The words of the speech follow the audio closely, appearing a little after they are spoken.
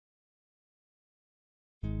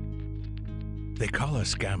They call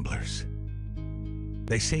us gamblers.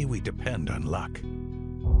 They say we depend on luck.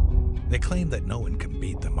 They claim that no one can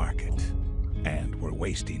beat the market, and we're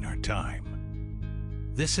wasting our time.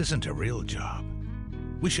 This isn't a real job.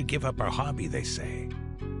 We should give up our hobby, they say.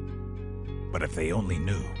 But if they only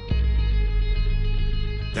knew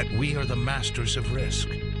that we are the masters of risk,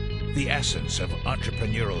 the essence of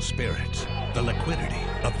entrepreneurial spirit, the liquidity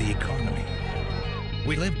of the economy.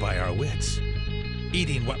 We live by our wits,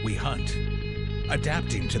 eating what we hunt,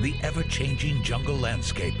 adapting to the ever-changing jungle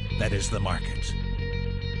landscape that is the market.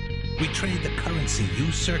 We trade the currency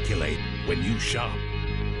you circulate when you shop.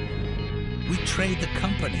 We trade the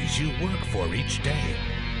companies you work for each day.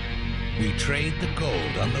 We trade the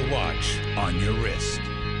gold on the watch on your wrist.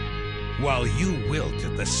 While you wilt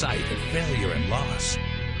at the sight of failure and loss,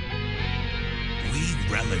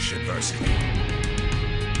 we relish adversity.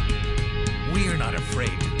 We are not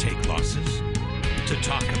afraid to take losses, to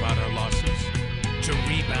talk about our losses, to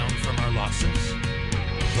rebound from our losses.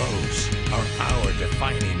 Those are our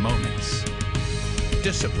defining moments.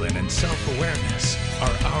 Discipline and self-awareness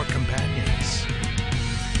are our companions.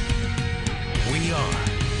 We are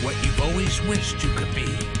what you've always wished you could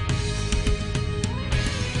be.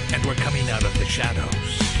 And we're coming out of the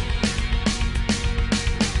shadows.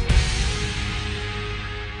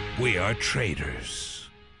 We are traders.